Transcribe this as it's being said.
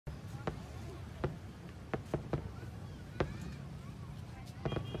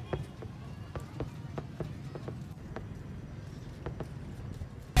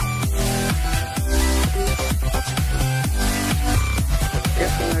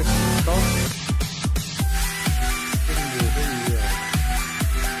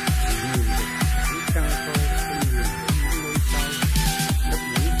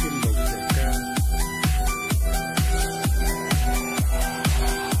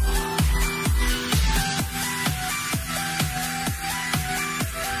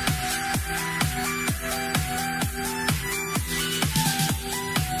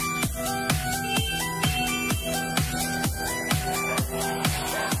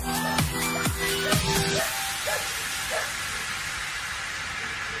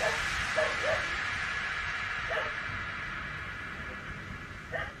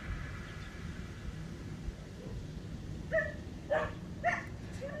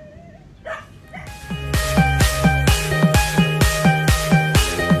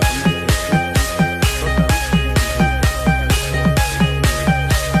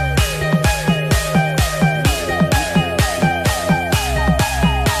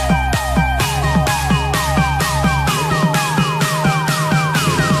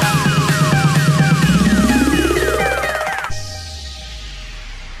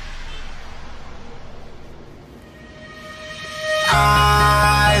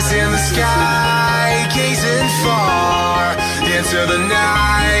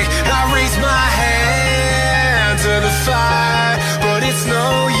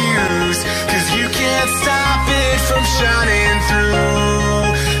shining through.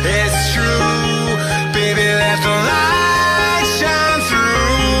 It's true, baby, let the light shine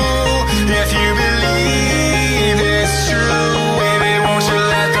through. If you believe it's true, baby, won't you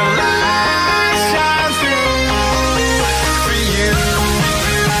let the light shine through for you.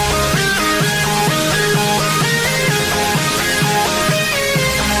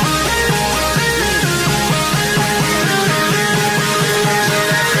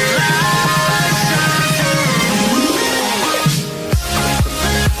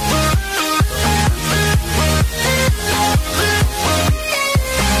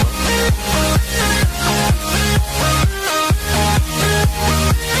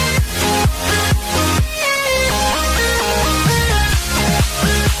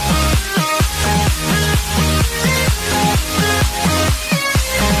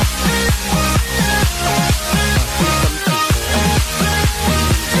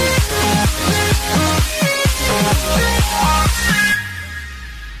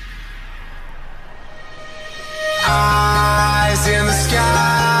 Eyes in the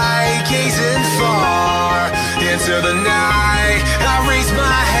sky, gazing far into the night. I raise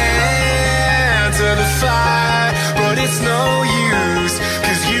my hand to the fire, but it's no use,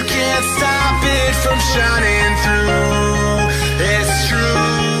 'cause you can't stop it from shining.